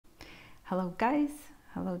Hello guys,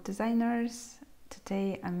 hello designers.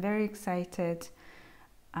 Today I'm very excited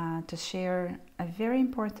to share a very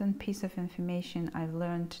important piece of information I've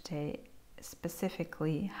learned today,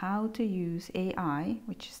 specifically how to use AI,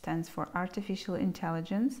 which stands for artificial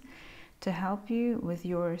intelligence, to help you with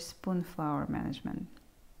your Spoonflower management.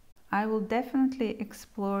 I will definitely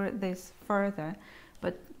explore this further,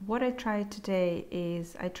 but what I tried today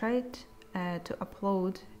is I tried to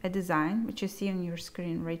upload a design, which you see on your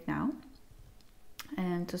screen right now,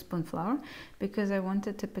 and to Spoonflower, because I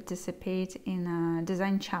wanted to participate in a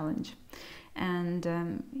design challenge. And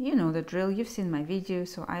you know the drill, you've seen my video.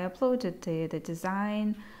 So I uploaded the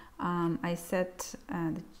design, I set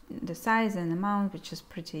the size and amount, which is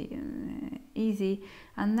pretty easy,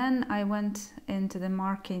 and then I went into the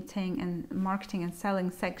marketing and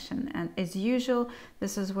selling section. And as usual,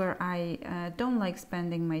 this is where I don't like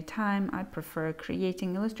spending my time. I prefer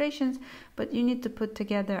creating illustrations, but you need to put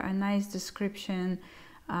together a nice description,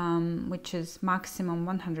 which is maximum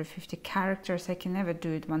 150 characters. I can never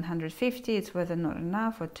do it 150, it's whether not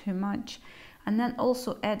enough or too much. And then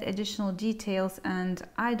also add additional details, and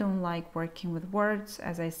I don't like working with words.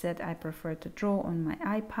 As I said, I prefer to draw on my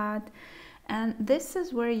iPad. And this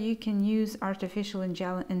is where you can use artificial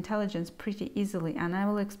intelligence pretty easily, and I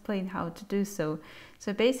will explain how to do so.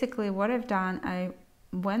 So basically what I've done, I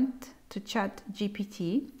went to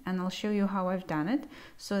ChatGPT, and I'll show you how I've done it,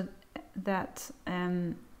 so that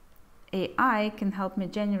AI can help me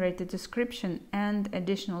generate the description and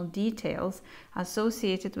additional details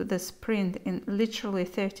associated with the sprint in literally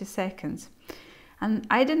 30 seconds. And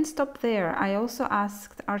I didn't stop there. I also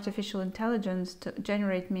asked artificial intelligence to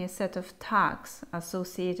generate me a set of tags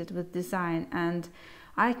associated with design, and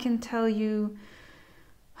I can tell you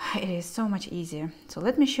it is so much easier. So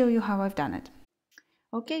let me show you how I've done it.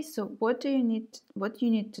 Okay, so what you need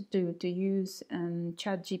to do to use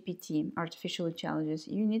ChatGPT, artificial intelligence,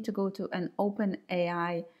 you need to go to an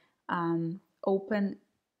OpenAI,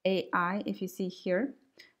 if you see here,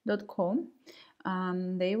 .com.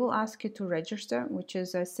 They will ask you to register, which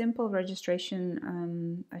is a simple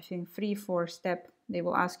registration, I think 3-4 step. They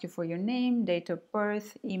will ask you for your name, date of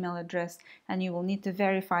birth, email address, and you will need to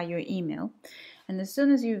verify your email. And as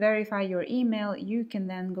soon as you verify your email, you can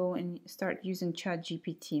then go and start using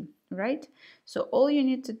ChatGPT, right? So all you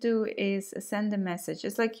need to do is send a message.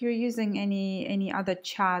 It's like you're using any other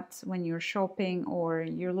chat when you're shopping or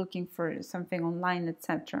you're looking for something online,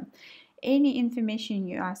 etc. Any information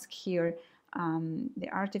you ask here, the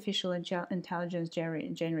artificial intelligence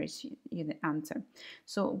generates you the answer.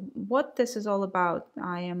 So what this is all about,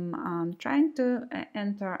 I am trying to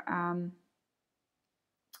enter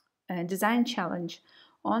a design challenge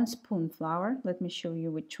on Spoonflower. Let me show you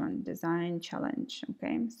which one. Design challenge.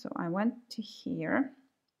 Okay, so I went to here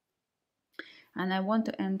and I want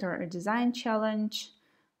to enter a design challenge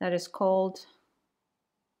that is called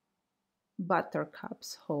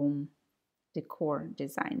Buttercup's Home Decor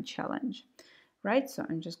Design Challenge, right? So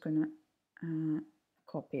I'm just gonna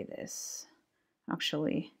copy this.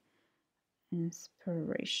 Actually,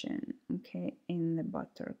 inspiration, okay, in the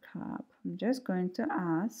buttercup. I'm just going to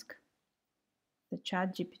ask the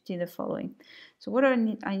ChatGPT the following. So what I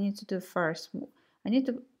need to do first, I need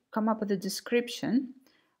to come up with a description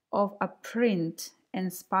of a print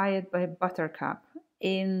inspired by buttercup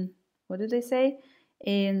in, what do they say,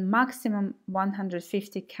 in maximum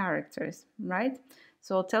 150 characters, right?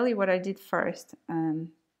 So I'll tell you what I did first.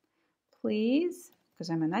 Please, because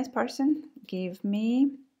I'm a nice person, give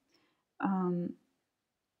me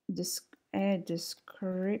a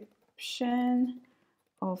description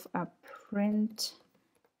of a print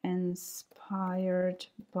inspired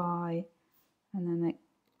by, and then I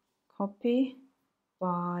copy,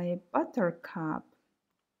 by buttercups,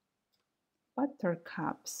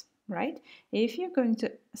 right? If you're going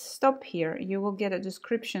to stop here, you will get a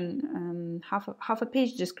description, half a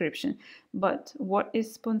page description. But what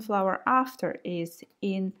is Spoonflower after is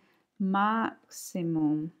in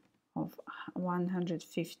maximum of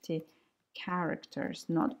 150 characters,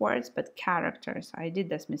 not words, but characters. I did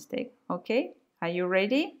this mistake. Okay, are you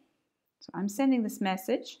ready? So I'm sending this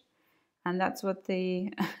message, and that's what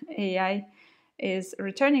the AI is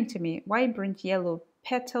returning to me. Vibrant yellow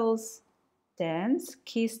petals dance,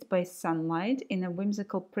 kissed by sunlight in a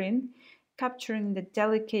whimsical print, capturing the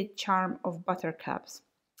delicate charm of buttercups.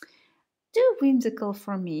 Too whimsical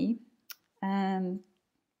for me.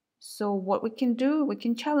 So what we can do, we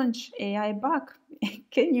can challenge AI back.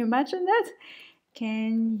 Can you imagine that?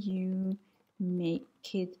 Can you make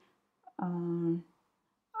it a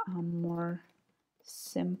more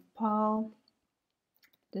simple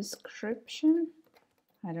description?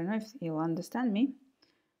 I don't know if you'll understand me.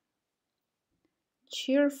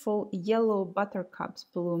 cheerful yellow buttercups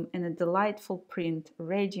bloom in a delightful print,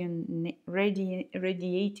 radiating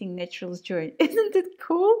natural joy. Isn't it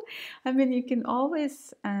cool? I mean, you can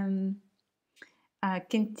always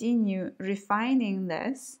continue refining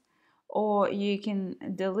this, or you can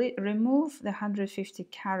remove the 150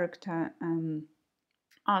 character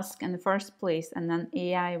ask in the first place, and then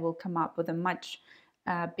AI will come up with a much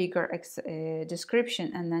bigger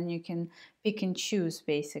description, and then you can pick and choose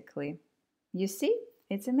basically. You see,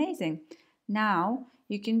 it's amazing. Now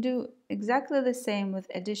you can do exactly the same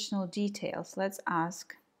with additional details. Let's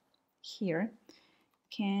ask here,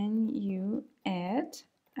 can you add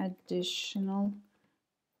additional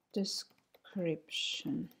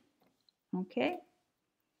description? Okay.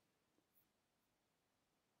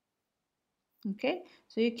 Okay,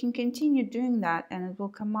 so you can continue doing that and it will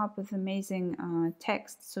come up with amazing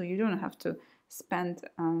text, so you don't have to spend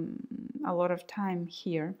a lot of time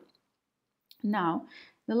here. Now,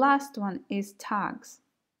 the last one is tags.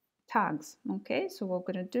 Okay, so what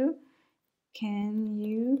we're going to do, can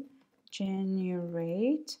you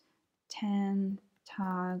generate 10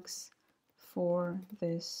 tags for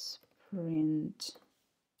this print?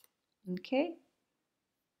 Okay,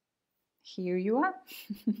 here you are.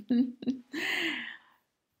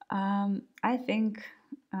 I think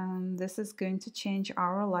this is going to change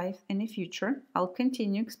our life in the future. I'll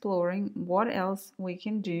continue exploring what else we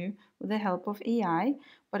can do with the help of AI,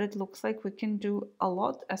 but it looks like we can do a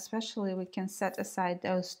lot, especially we can set aside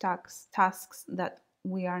those tasks that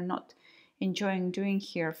we are not enjoying doing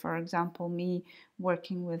here. For example, me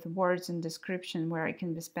working with words and description, where I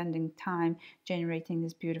can be spending time generating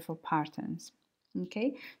these beautiful patterns.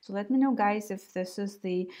 Okay, so let me know, guys, if this is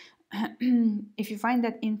the if you find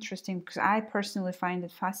that interesting, because I personally find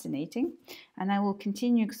it fascinating, and I will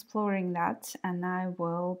continue exploring that, and I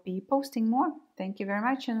will be posting more. Thank you very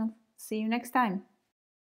much, and I'll see you next time.